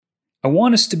I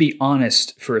want us to be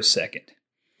honest for a second.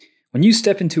 When you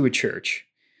step into a church,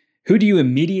 who do you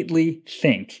immediately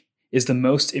think is the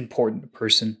most important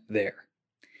person there?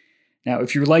 Now,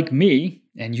 if you're like me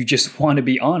and you just want to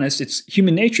be honest, it's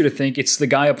human nature to think it's the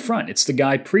guy up front, it's the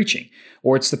guy preaching,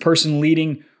 or it's the person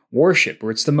leading worship,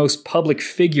 or it's the most public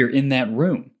figure in that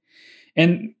room.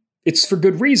 And it's for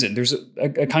good reason. There's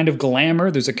a kind of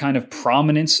glamour, there's a kind of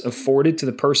prominence afforded to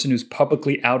the person who's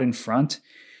publicly out in front.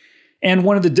 And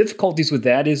one of the difficulties with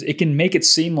that is it can make it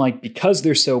seem like because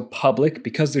they're so public,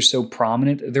 because they're so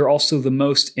prominent, they're also the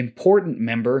most important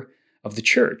member of the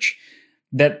church,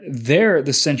 that they're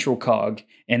the central cog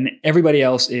and everybody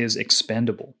else is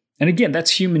expendable. And again,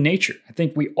 that's human nature. I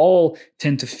think we all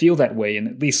tend to feel that way and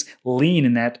at least lean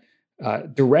in that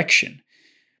direction.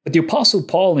 But the Apostle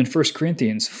Paul in 1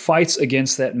 Corinthians fights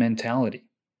against that mentality.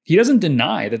 He doesn't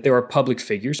deny that there are public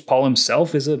figures. Paul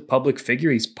himself is a public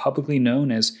figure. He's publicly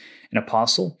known as an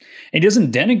apostle. And he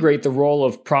doesn't denigrate the role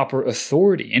of proper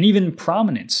authority and even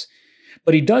prominence.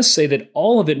 But he does say that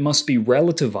all of it must be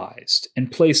relativized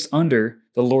and placed under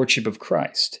the lordship of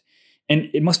Christ. And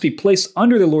it must be placed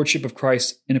under the lordship of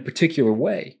Christ in a particular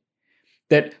way.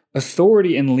 That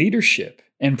authority and leadership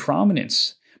and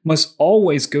prominence must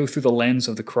always go through the lens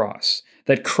of the cross.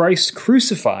 That Christ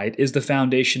crucified is the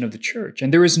foundation of the church,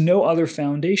 and there is no other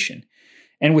foundation.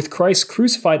 And with Christ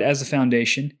crucified as the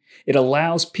foundation, it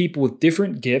allows people with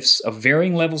different gifts of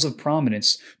varying levels of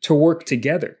prominence to work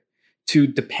together, to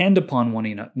depend upon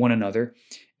one another,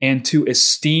 and to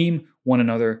esteem one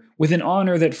another with an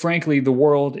honor that, frankly, the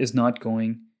world is not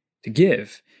going to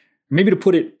give. Maybe to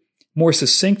put it more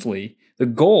succinctly, the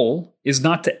goal is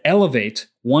not to elevate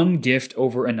one gift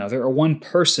over another or one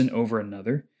person over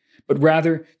another, but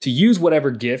rather to use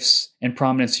whatever gifts and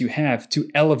prominence you have to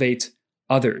elevate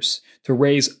others, to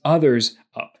raise others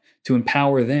up, to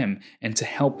empower them, and to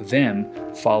help them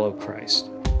follow Christ.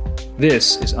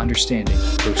 This is Understanding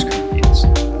 1 Corinthians.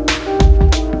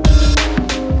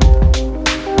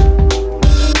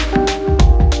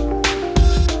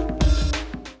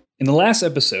 In the last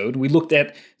episode, we looked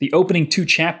at the opening 2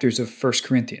 chapters of 1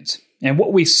 Corinthians. And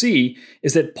what we see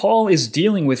is that Paul is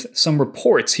dealing with some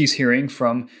reports he's hearing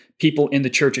from people in the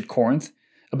church at Corinth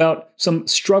about some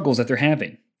struggles that they're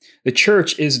having. The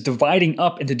church is dividing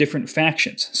up into different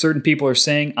factions. Certain people are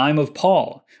saying, I'm of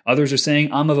Paul. Others are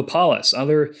saying, I'm of Apollos.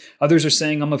 Others are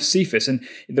saying, I'm of Cephas. And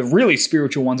the really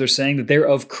spiritual ones are saying that they're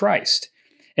of Christ.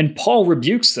 And Paul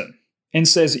rebukes them and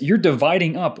says, you're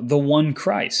dividing up the one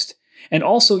Christ. And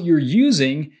also you're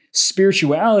using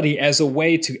spirituality as a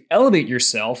way to elevate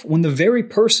yourself when the very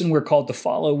person we're called to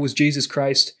follow was Jesus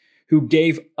Christ, who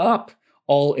gave up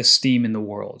all esteem in the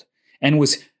world and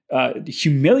was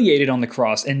humiliated on the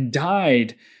cross and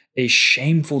died a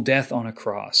shameful death on a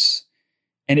cross.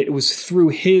 And it was through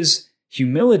his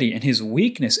humility and his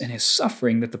weakness and his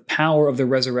suffering that the power of the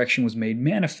resurrection was made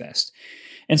manifest.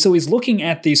 And so he's looking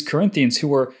at these Corinthians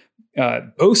who are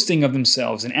boasting of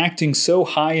themselves and acting so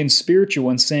high and spiritual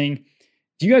and saying,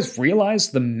 do you guys realize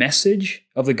the message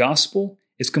of the gospel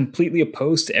is completely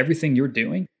opposed to everything you're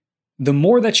doing? The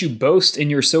more that you boast in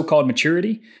your so-called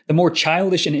maturity, the more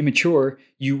childish and immature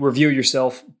you reveal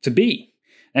yourself to be.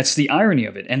 That's the irony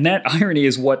of it. And that irony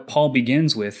is what Paul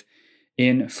begins with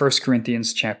in 1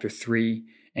 Corinthians chapter 3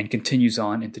 and continues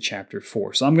on into chapter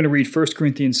 4. So I'm going to read 1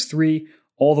 Corinthians 3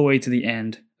 all the way to the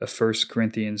end of 1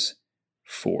 Corinthians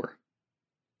 4.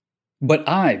 But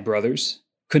I, brothers,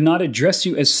 could not address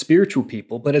you as spiritual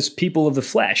people, but as people of the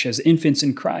flesh, as infants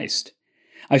in Christ.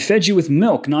 I fed you with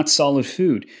milk, not solid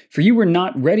food, for you were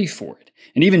not ready for it.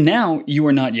 And even now you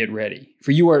are not yet ready,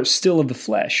 for you are still of the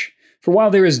flesh. For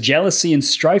while there is jealousy and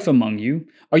strife among you,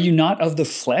 are you not of the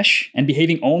flesh and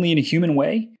behaving only in a human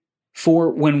way?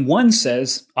 For when one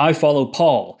says, I follow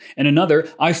Paul, and another,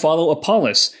 I follow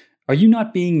Apollos, are you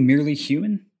not being merely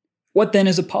human? What then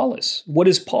is Apollos? What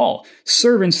is Paul?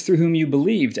 Servants through whom you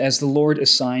believed, as the Lord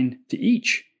assigned to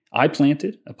each. I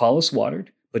planted, Apollos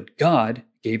watered, but God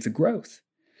gave the growth.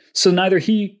 So neither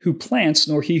he who plants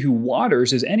nor he who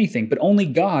waters is anything, but only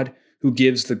God who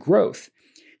gives the growth.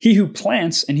 He who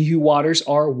plants and he who waters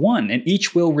are one, and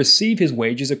each will receive his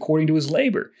wages according to his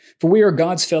labor. For we are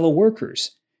God's fellow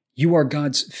workers. You are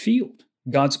God's field,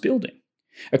 God's building.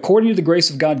 According to the grace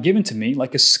of God given to me,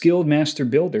 like a skilled master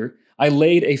builder, I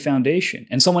laid a foundation,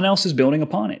 and someone else is building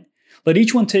upon it. Let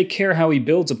each one take care how he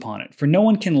builds upon it, for no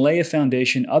one can lay a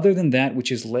foundation other than that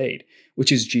which is laid,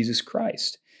 which is Jesus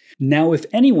Christ. Now if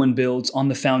anyone builds on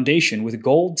the foundation with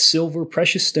gold, silver,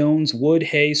 precious stones, wood,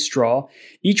 hay, straw,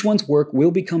 each one's work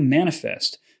will become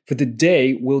manifest, for the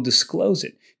day will disclose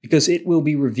it, because it will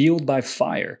be revealed by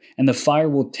fire, and the fire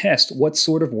will test what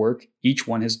sort of work each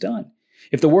one has done.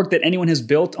 If the work that anyone has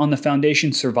built on the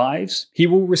foundation survives, he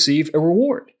will receive a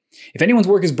reward. If anyone's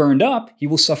work is burned up, he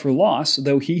will suffer loss,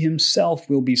 though he himself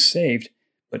will be saved,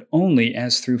 but only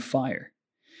as through fire.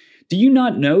 Do you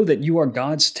not know that you are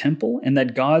God's temple and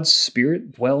that God's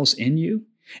Spirit dwells in you?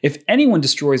 If anyone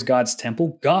destroys God's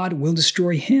temple, God will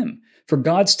destroy him, for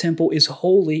God's temple is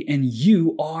holy and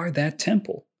you are that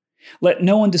temple. Let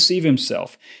no one deceive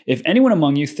himself. If anyone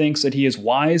among you thinks that he is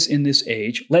wise in this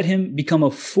age, let him become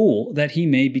a fool that he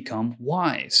may become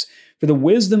wise. For the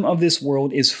wisdom of this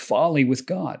world is folly with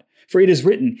God. For it is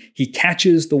written, He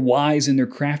catches the wise in their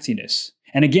craftiness.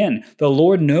 And again, the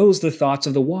Lord knows the thoughts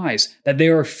of the wise, that they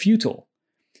are futile.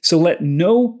 So let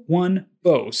no one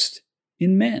boast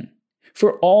in men.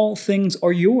 For all things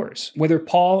are yours, whether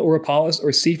Paul or Apollos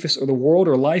or Cephas or the world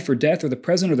or life or death or the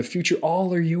present or the future,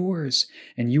 all are yours,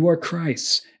 and you are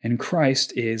Christ's, and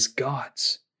Christ is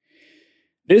God's.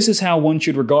 This is how one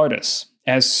should regard us,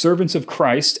 as servants of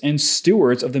Christ and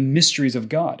stewards of the mysteries of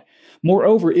God.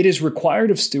 Moreover, it is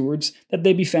required of stewards that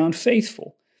they be found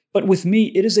faithful. But with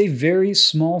me, it is a very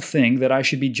small thing that I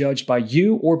should be judged by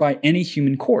you or by any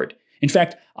human court. In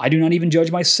fact, I do not even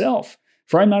judge myself.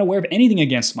 For I am not aware of anything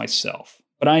against myself,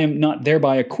 but I am not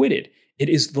thereby acquitted. It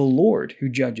is the Lord who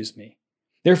judges me.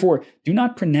 Therefore, do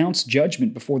not pronounce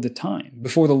judgment before the time,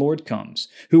 before the Lord comes,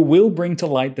 who will bring to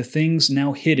light the things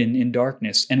now hidden in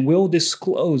darkness, and will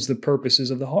disclose the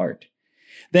purposes of the heart.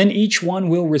 Then each one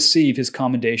will receive his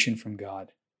commendation from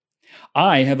God.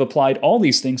 I have applied all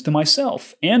these things to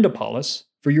myself and Apollos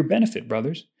for your benefit,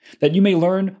 brothers, that you may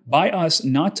learn by us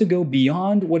not to go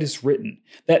beyond what is written,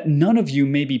 that none of you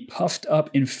may be puffed up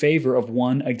in favor of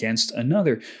one against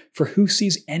another. For who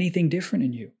sees anything different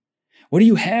in you? What do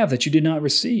you have that you did not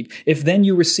receive? If then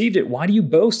you received it, why do you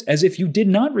boast as if you did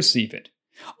not receive it?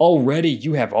 Already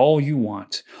you have all you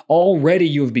want. Already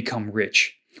you have become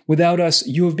rich. Without us,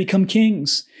 you have become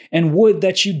kings, and would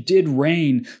that you did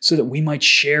reign so that we might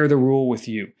share the rule with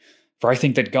you. For I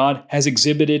think that God has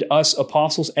exhibited us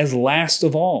apostles as last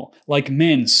of all, like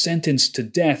men sentenced to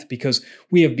death, because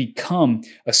we have become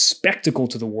a spectacle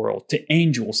to the world, to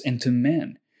angels, and to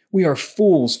men. We are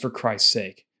fools for Christ's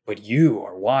sake, but you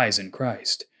are wise in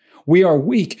Christ. We are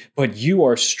weak, but you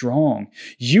are strong.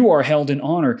 You are held in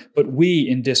honor, but we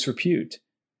in disrepute.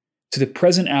 To the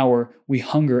present hour we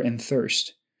hunger and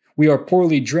thirst. We are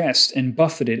poorly dressed and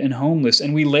buffeted and homeless,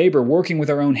 and we labor, working with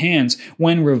our own hands.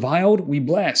 When reviled, we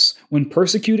bless. When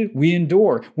persecuted, we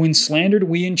endure. When slandered,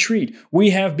 we entreat. We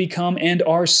have become and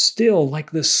are still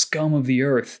like the scum of the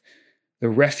earth, the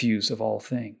refuse of all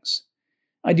things.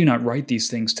 I do not write these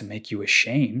things to make you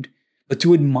ashamed, but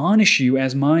to admonish you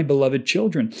as my beloved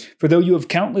children. For though you have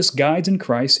countless guides in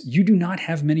Christ, you do not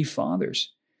have many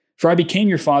fathers. For I became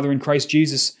your father in Christ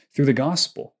Jesus through the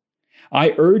gospel.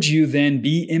 I urge you then,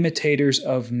 be imitators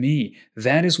of me.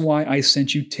 That is why I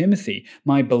sent you Timothy,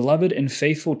 my beloved and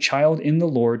faithful child in the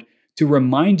Lord, to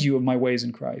remind you of my ways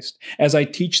in Christ, as I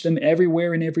teach them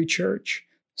everywhere in every church.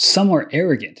 Some are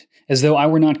arrogant, as though I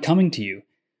were not coming to you.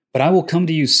 But I will come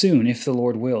to you soon, if the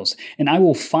Lord wills, and I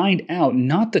will find out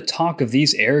not the talk of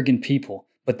these arrogant people,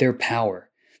 but their power.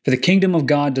 For the kingdom of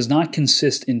God does not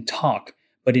consist in talk,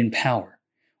 but in power.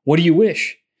 What do you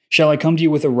wish? Shall I come to you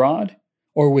with a rod?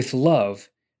 Or with love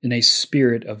in a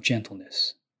spirit of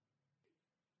gentleness?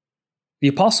 The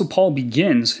Apostle Paul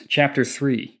begins chapter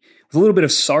 3 with a little bit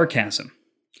of sarcasm.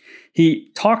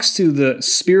 He talks to the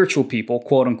spiritual people,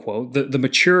 quote unquote, the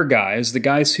mature guys, the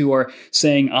guys who are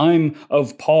saying, I'm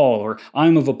of Paul or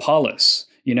I'm of Apollos.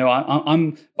 You know,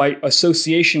 I'm by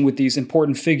association with these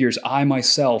important figures, I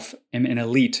myself am an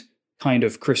elite kind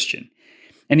of Christian.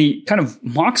 And he kind of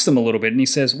mocks them a little bit and he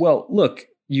says, well, look,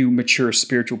 you mature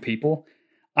spiritual people,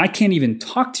 I can't even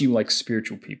talk to you like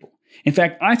spiritual people. In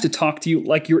fact, I have to talk to you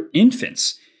like you're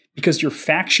infants because your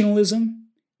factionalism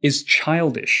is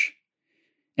childish.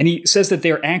 And he says that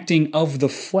they're acting of the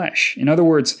flesh. In other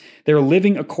words, they're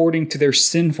living according to their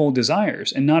sinful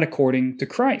desires and not according to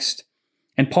Christ.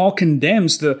 And Paul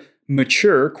condemns the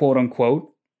mature, quote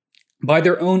unquote, by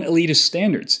their own elitist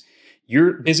standards.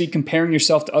 You're busy comparing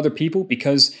yourself to other people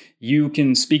because you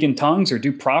can speak in tongues or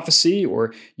do prophecy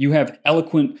or you have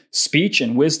eloquent speech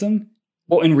and wisdom.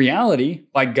 Well, in reality,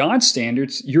 by God's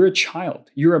standards, you're a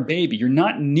child. You're a baby. You're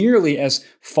not nearly as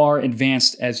far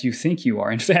advanced as you think you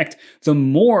are. In fact, the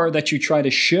more that you try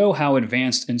to show how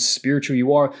advanced and spiritual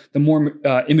you are, the more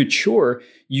immature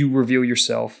you reveal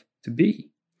yourself to be.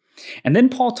 And then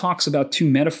Paul talks about two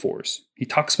metaphors. He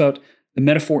talks about the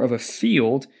metaphor of a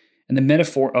field and the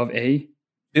metaphor of a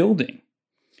building.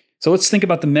 So let's think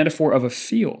about the metaphor of a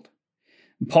field.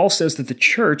 Paul says that the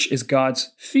church is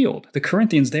God's field. The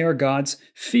Corinthians, they are God's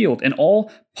field. And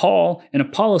all Paul and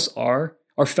Apollos are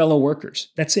fellow workers.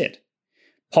 That's it.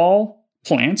 Paul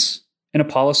plants and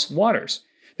Apollos waters.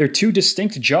 They're two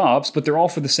distinct jobs, but they're all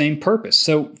for the same purpose.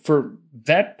 So for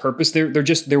that purpose,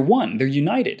 they're one. They're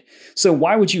united. So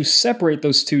why would you separate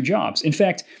those two jobs? In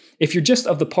fact, if you're just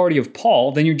of the party of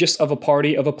Paul, then you're just of a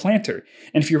party of a planter.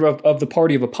 And if you're of the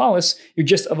party of Apollos, you're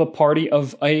just of a party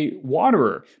of a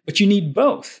waterer. But you need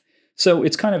both. So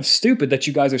it's kind of stupid that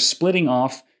you guys are splitting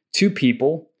off two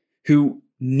people who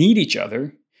need each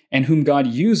other and whom God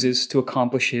uses to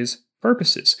accomplish his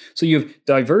purposes. So you have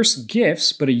diverse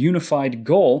gifts, but a unified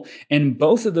goal. And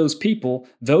both of those people,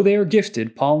 though they are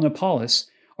gifted, Paul and Apollos,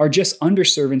 are just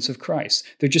underservants of Christ.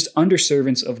 They're just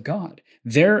underservants of God.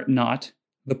 They're not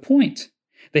the point.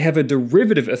 They have a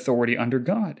derivative authority under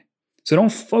God. So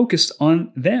don't focus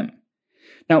on them.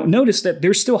 Now, notice that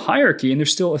there's still hierarchy and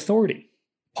there's still authority.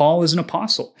 Paul is an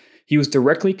apostle. He was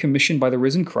directly commissioned by the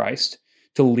risen Christ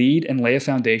to lead and lay a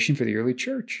foundation for the early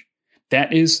church.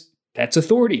 That's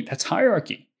authority. That's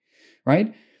hierarchy,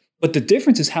 right? But the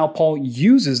difference is how Paul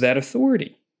uses that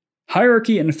authority.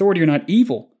 Hierarchy and authority are not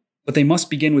evil, but they must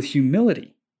begin with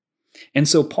humility. And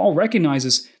so Paul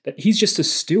recognizes that he's just a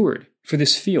steward for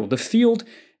this field. The field,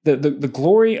 the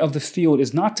glory of the field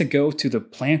is not to go to the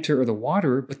planter or the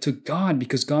waterer, but to God,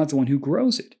 because God's the one who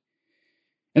grows it.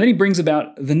 And then he brings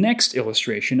about the next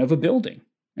illustration of a building.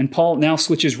 And Paul now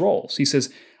switches roles. He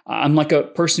says, I'm like a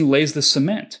person who lays the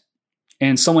cement,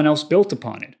 and someone else built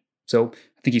upon it. So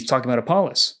I think he's talking about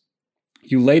Apollos.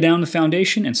 You lay down the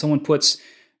foundation, and someone puts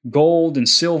gold and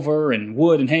silver and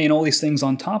wood and hay and all these things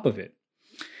on top of it.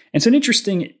 It's an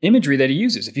interesting imagery that he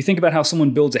uses. If you think about how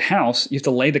someone builds a house, you have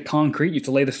to lay the concrete, you have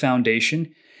to lay the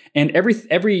foundation, and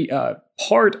every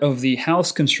part of the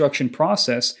house construction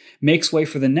process makes way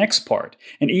for the next part.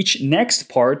 And each next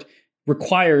part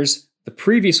requires the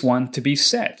previous one to be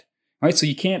set. Right? So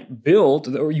you can't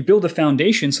build, or you build a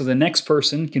foundation so the next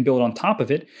person can build on top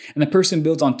of it, and the person who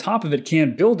builds on top of it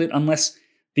can't build it unless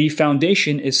the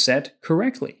foundation is set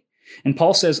correctly. And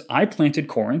Paul says, I planted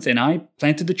Corinth, and I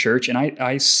planted the church, and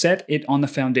I set it on the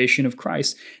foundation of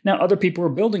Christ. Now other people are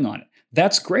building on it.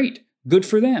 That's great. Good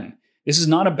for them. This is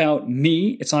not about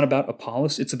me. It's not about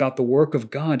Apollos. It's about the work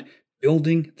of God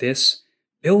building this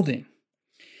building.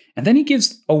 And then he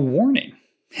gives a warning,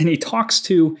 and he talks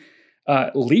to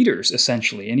leaders,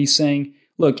 essentially. And he's saying,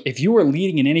 look, if you are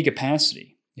leading in any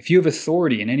capacity, if you have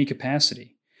authority in any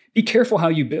capacity, be careful how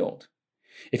you build.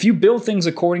 If you build things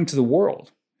according to the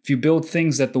world, if you build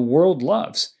things that the world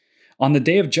loves, on the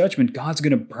day of judgment, God's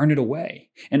going to burn it away.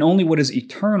 And only what is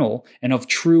eternal and of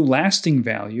true lasting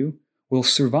value will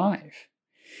survive.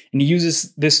 And he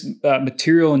uses this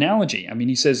material analogy. I mean,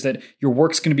 he says that your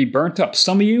work's going to be burnt up.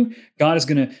 Some of you, God is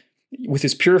going to, with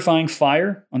his purifying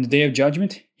fire on the day of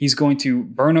judgment, he's going to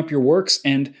burn up your works,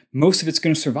 and most of it's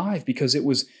going to survive because it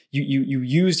was you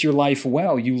used your life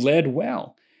well, you led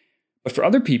well. But for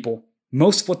other people,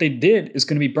 most of what they did is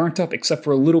going to be burnt up except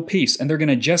for a little piece, and they're going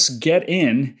to just get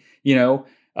in,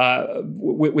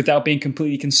 without being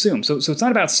completely consumed. So it's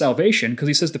not about salvation, because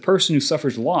he says the person who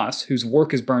suffers loss, whose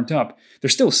work is burnt up, they're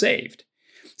still saved.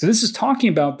 So this is talking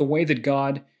about the way that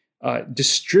God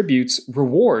distributes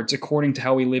rewards according to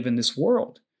how we live in this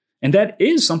world. And that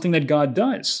is something that God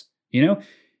does.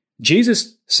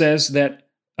 Jesus says that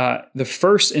the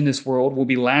first in this world will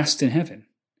be last in heaven,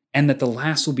 and that the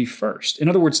last will be first. In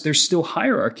other words, there's still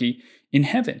hierarchy in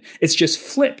heaven. It's just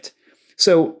flipped.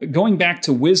 So going back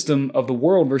to wisdom of the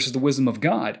world versus the wisdom of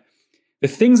God, the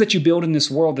things that you build in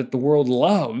this world that the world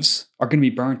loves are going to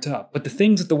be burnt up. But the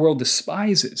things that the world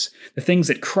despises, the things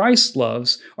that Christ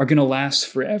loves, are going to last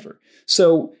forever.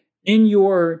 So in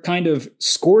your kind of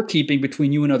scorekeeping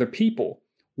between you and other people,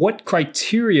 what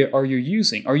criteria are you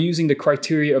using? Are you using the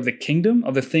criteria of the kingdom,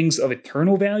 of the things of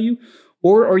eternal value?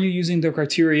 Or are you using the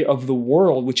criteria of the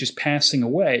world, which is passing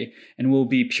away and will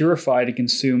be purified and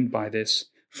consumed by this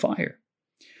fire?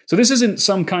 So this isn't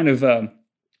some kind of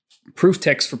proof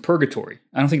text for purgatory.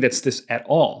 I don't think that's this at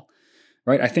all,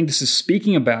 right? I think this is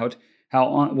speaking about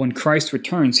how when Christ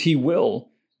returns, he will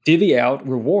divvy out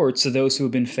rewards to those who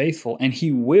have been faithful, and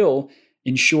he will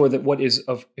ensure that what is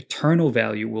of eternal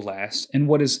value will last, and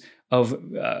what is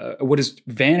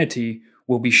vanity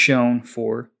will be shown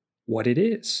for what it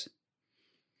is.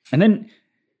 And then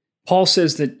Paul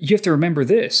says that you have to remember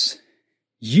this.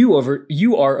 You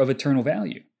are of eternal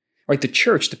value. Right? The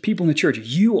church, the people in the church,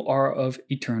 you are of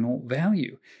eternal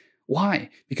value. Why?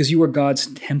 Because you are God's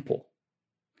temple.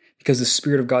 Because the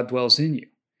Spirit of God dwells in you.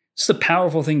 This is a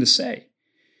powerful thing to say.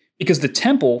 Because the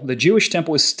temple, the Jewish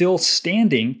temple, is still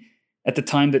standing at the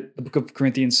time that the book of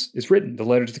Corinthians is written. The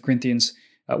letter to the Corinthians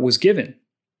was given,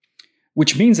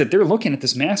 which means that they're looking at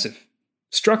this massive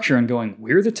structure and going,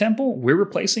 we're the temple? We're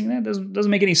replacing that?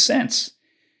 Doesn't make any sense.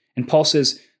 And Paul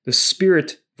says, the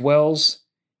Spirit dwells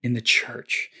in the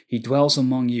church. He dwells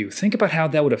among you. Think about how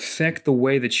that would affect the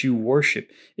way that you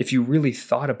worship if you really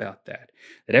thought about that.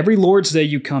 That every Lord's Day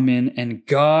you come in and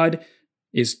God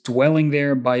is dwelling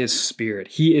there by His Spirit.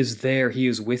 He is there. He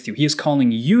is with you. He is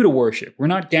calling you to worship. We're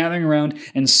not gathering around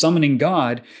and summoning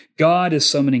God. God is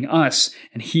summoning us,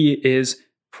 and He is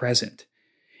present.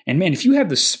 And man, if you have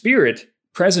the Spirit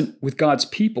present with God's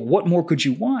people, what more could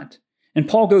you want? And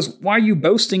Paul goes, why are you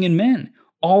boasting in men?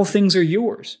 All things are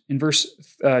yours. In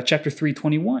chapter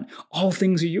 3:21, all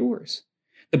things are yours.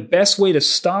 The best way to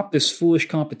stop this foolish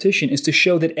competition is to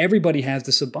show that everybody has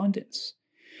this abundance,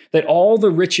 that all the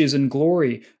riches and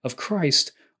glory of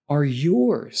Christ are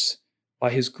yours by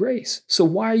His grace. So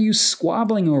why are you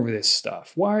squabbling over this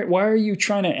stuff? Why are you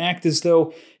trying to act as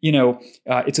though,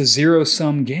 it's a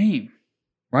zero-sum game,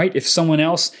 right? If someone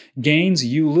else gains,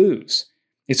 you lose.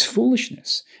 It's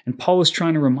foolishness. And Paul is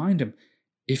trying to remind him,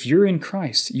 if you're in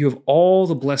Christ, you have all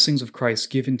the blessings of Christ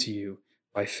given to you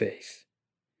by faith.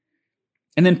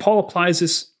 And then Paul applies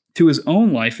this to his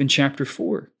own life in chapter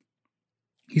 4.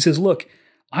 He says, look,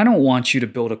 I don't want you to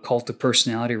build a cult of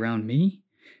personality around me.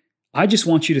 I just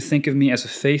want you to think of me as a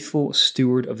faithful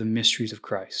steward of the mysteries of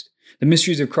Christ. The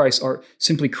mysteries of Christ are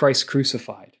simply Christ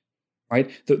crucified, right?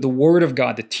 The Word of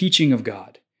God, the teaching of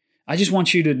God. I just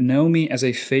want you to know me as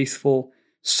a faithful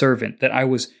servant, that I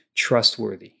was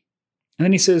trustworthy. And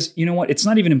then he says, you know what? It's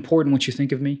not even important what you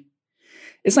think of me.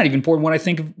 It's not even important what I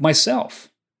think of myself,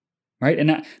 right?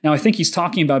 And now I think he's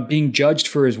talking about being judged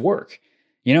for his work.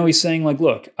 He's saying like,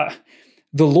 look,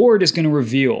 the Lord is going to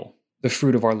reveal the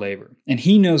fruit of our labor, and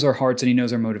He knows our hearts and He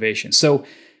knows our motivations. So,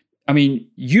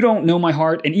 you don't know my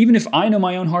heart, and even if I know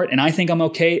my own heart and I think I'm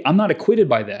okay, I'm not acquitted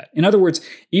by that. In other words,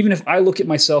 even if I look at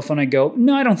myself and I go,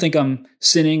 no, I don't think I'm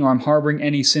sinning or I'm harboring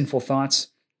any sinful thoughts,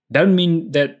 that doesn't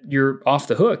mean that you're off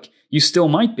the hook. You still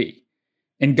might be.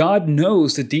 And God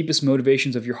knows the deepest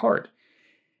motivations of your heart.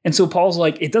 And so Paul's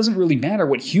like, it doesn't really matter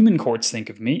what human courts think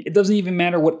of me. It doesn't even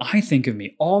matter what I think of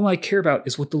me. All I care about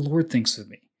is what the Lord thinks of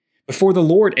me. Before the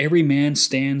Lord, every man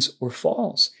stands or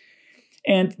falls.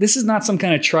 And this is not some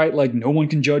kind of trite, like, no one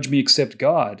can judge me except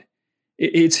God.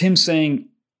 It's him saying,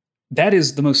 that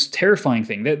is the most terrifying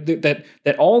thing,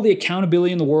 that all the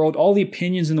accountability in the world, all the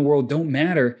opinions in the world don't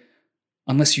matter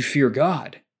unless you fear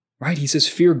God. Right? He says,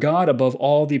 fear God above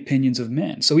all the opinions of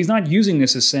men. So he's not using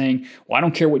this as saying, well, I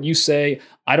don't care what you say.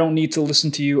 I don't need to listen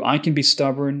to you. I can be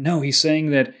stubborn. No, he's saying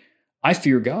that I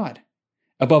fear God.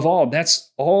 Above all,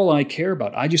 that's all I care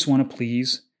about. I just want to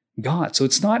please God. So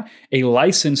it's not a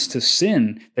license to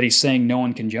sin that he's saying no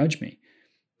one can judge me,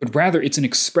 but rather it's an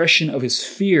expression of his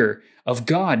fear of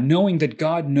God, knowing that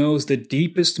God knows the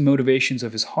deepest motivations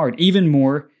of his heart, even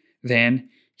more than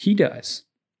he does.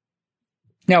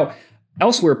 Now,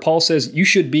 elsewhere, Paul says you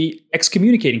should be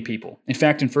excommunicating people. In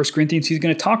fact, in 1 Corinthians, he's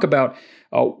going to talk about,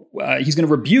 he's going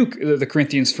to rebuke the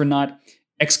Corinthians for not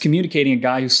excommunicating a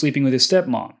guy who's sleeping with his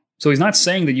stepmom. So he's not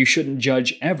saying that you shouldn't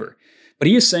judge ever, but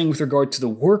he is saying with regard to the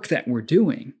work that we're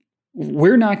doing,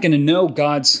 we're not going to know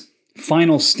God's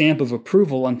final stamp of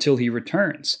approval until He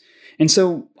returns. And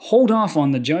so hold off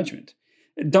on the judgment.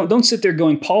 Don't sit there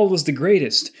going, Paul is the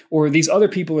greatest, or these other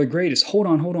people are greatest. Hold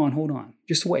on.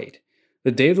 Just wait.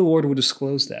 The day of the Lord will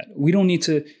disclose that. We don't need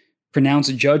to pronounce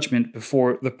a judgment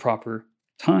before the proper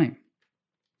time.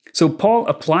 So Paul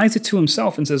applies it to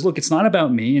himself and says, look, it's not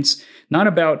about me. It's not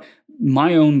about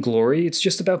my own glory. It's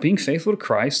just about being faithful to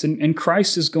Christ. And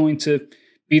Christ is going to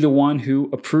be the one who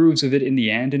approves of it in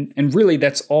the end. And really,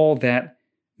 that's all that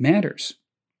matters.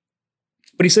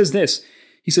 But he says this.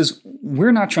 He says,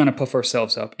 we're not trying to puff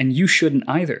ourselves up, and you shouldn't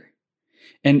either.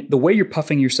 And the way you're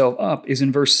puffing yourself up is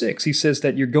in verse 6. He says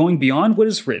that you're going beyond what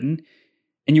is written,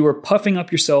 and you are puffing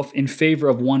up yourself in favor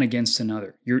of one against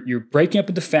another. You're breaking up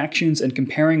into factions and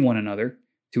comparing one another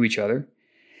to each other.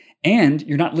 And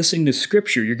you're not listening to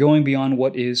Scripture. You're going beyond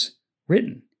what is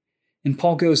written. And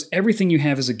Paul goes, everything you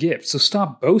have is a gift. So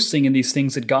stop boasting in these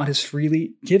things that God has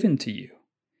freely given to you.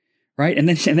 Right? And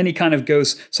then he kind of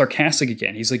goes sarcastic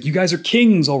again. He's like, you guys are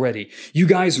kings already. You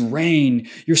guys reign.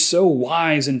 You're so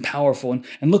wise and powerful.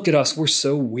 And look at us. We're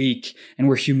so weak, and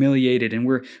we're humiliated, and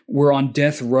we're on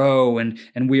death row, and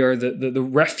we are the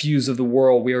refuse of the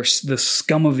world. We are the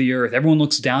scum of the earth. Everyone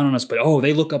looks down on us, but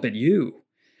they look up at you.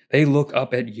 They look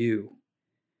up at you.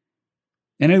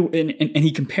 And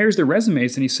he compares their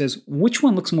resumes, and he says, which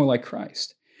one looks more like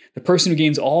Christ? The person who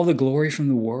gains all the glory from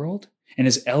the world and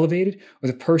is elevated, or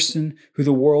the person who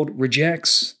the world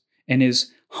rejects and is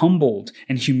humbled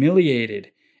and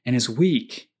humiliated and is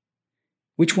weak,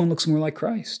 which one looks more like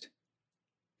Christ?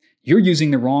 You're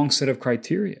using the wrong set of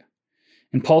criteria.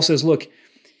 And Paul says, look,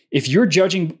 if you're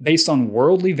judging based on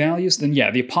worldly values, then yeah,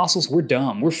 the apostles, we're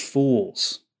dumb, we're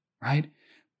fools, right?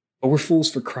 But we're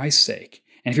fools for Christ's sake.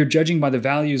 And if you're judging by the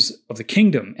values of the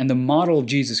kingdom and the model of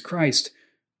Jesus Christ,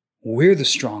 we're the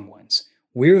strong ones.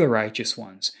 We're the righteous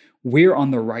ones. We're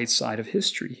on the right side of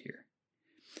history here.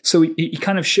 So he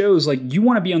kind of shows like you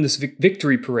want to be on this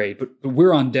victory parade, but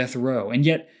we're on death row. And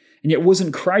yet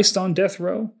wasn't Christ on death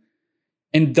row?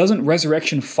 And doesn't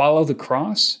resurrection follow the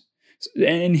cross?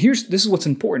 And this is what's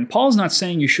important. Paul's not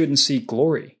saying you shouldn't seek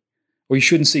glory or you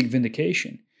shouldn't seek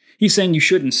vindication. He's saying you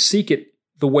shouldn't seek it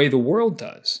the way the world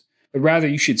does, but rather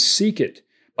you should seek it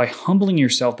by humbling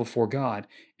yourself before God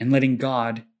and letting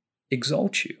God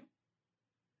exalt you.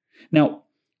 Now,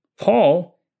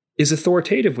 Paul is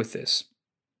authoritative with this.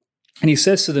 And he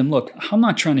says to them, look, I'm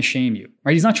not trying to shame you,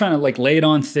 right? He's not trying to like lay it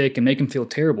on thick and make them feel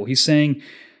terrible. He's saying,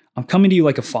 I'm coming to you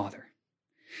like a father.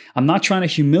 I'm not trying to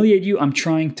humiliate you. I'm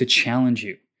trying to challenge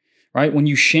you, right? When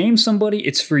you shame somebody,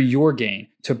 it's for your gain,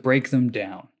 to break them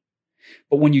down.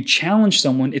 But when you challenge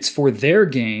someone, it's for their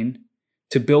gain,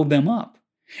 to build them up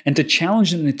and to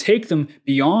challenge them, to take them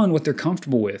beyond what they're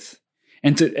comfortable with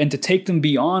and to take them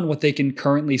beyond what they can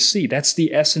currently see. That's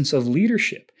the essence of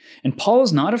leadership. And Paul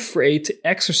is not afraid to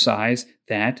exercise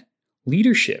that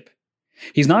leadership.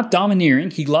 He's not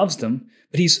domineering. He loves them,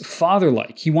 but he's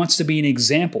father-like. He wants to be an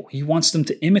example. He wants them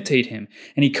to imitate him.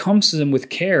 And he comes to them with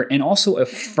care and also a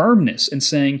firmness in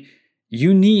saying,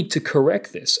 you need to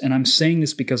correct this. And I'm saying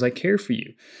this because I care for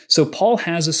you. So Paul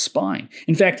has a spine.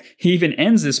 In fact, he even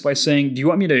ends this by saying, do you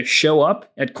want me to show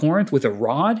up at Corinth with a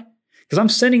rod? Because I'm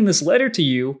sending this letter to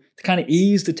you to kind of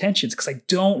ease the tensions because I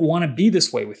don't want to be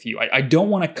this way with you. I don't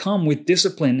want to come with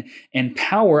discipline and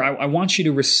power. I want you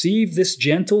to receive this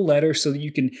gentle letter so that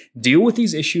you can deal with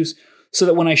these issues so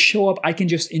that when I show up, I can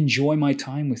just enjoy my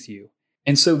time with you.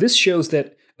 And so this shows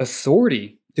that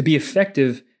authority, to be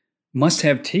effective, must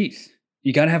have teeth.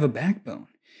 You got to have a backbone.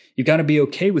 You got to be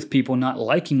okay with people not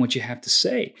liking what you have to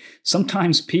say.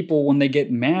 Sometimes people, when they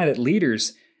get mad at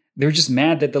leaders, they're just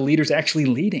mad that the leader's actually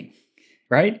leading.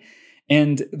 Right?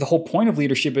 And the whole point of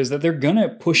leadership is that they're going to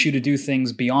push you to do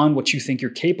things beyond what you think you're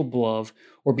capable of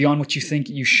or beyond what you think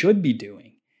you should be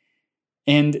doing.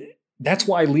 And that's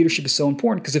why leadership is so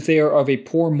important, because if they are of a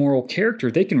poor moral character,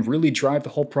 they can really drive the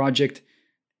whole project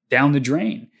down the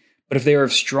drain. But if they are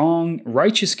of strong,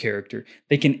 righteous character,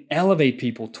 they can elevate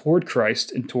people toward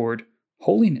Christ and toward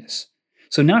holiness.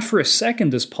 So not for a second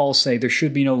does Paul say there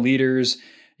should be no leaders.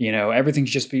 Everything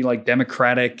should just be like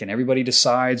democratic and everybody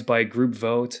decides by group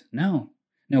vote. No,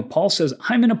 Paul says,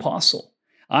 I'm an apostle.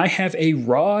 I have a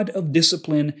rod of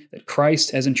discipline that Christ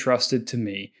has entrusted to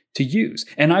me to use,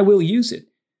 and I will use it.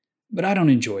 But I don't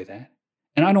enjoy that,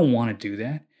 and I don't want to do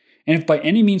that. And if by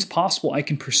any means possible I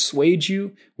can persuade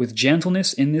you with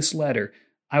gentleness in this letter,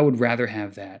 I would rather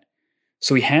have that.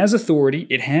 So he has authority,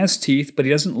 it has teeth, but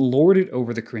he doesn't lord it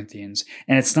over the Corinthians,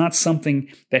 and it's not something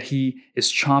that he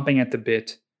is chomping at the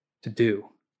bit to do.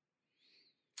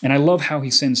 And I love how he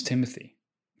sends Timothy.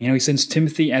 He sends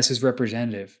Timothy as his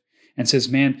representative and says,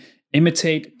 man,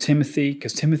 imitate Timothy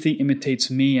because Timothy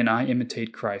imitates me and I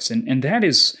imitate Christ. And that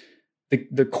is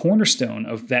the cornerstone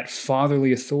of that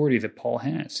fatherly authority that Paul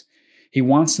has. He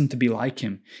wants them to be like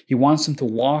him. He wants them to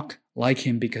walk like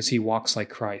him because he walks like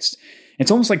Christ.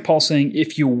 It's almost like Paul saying,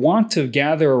 if you want to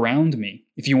gather around me,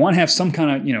 if you want to have some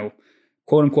kind of,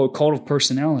 quote unquote, cult of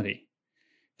personality,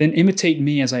 then imitate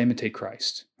me as I imitate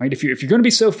Christ, right? If you're going to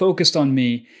be so focused on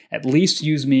me, at least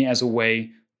use me as a way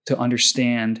to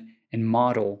understand and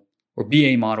model or be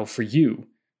a model for you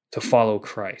to follow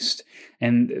Christ.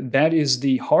 And that is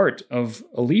the heart of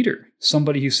a leader,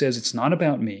 somebody who says, it's not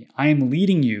about me. I am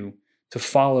leading you to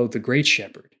follow the great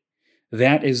shepherd.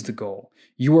 That is the goal.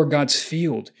 You are God's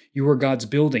field. You are God's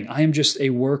building. I am just a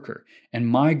worker. And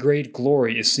my great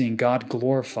glory is seeing God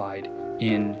glorified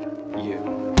in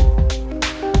you.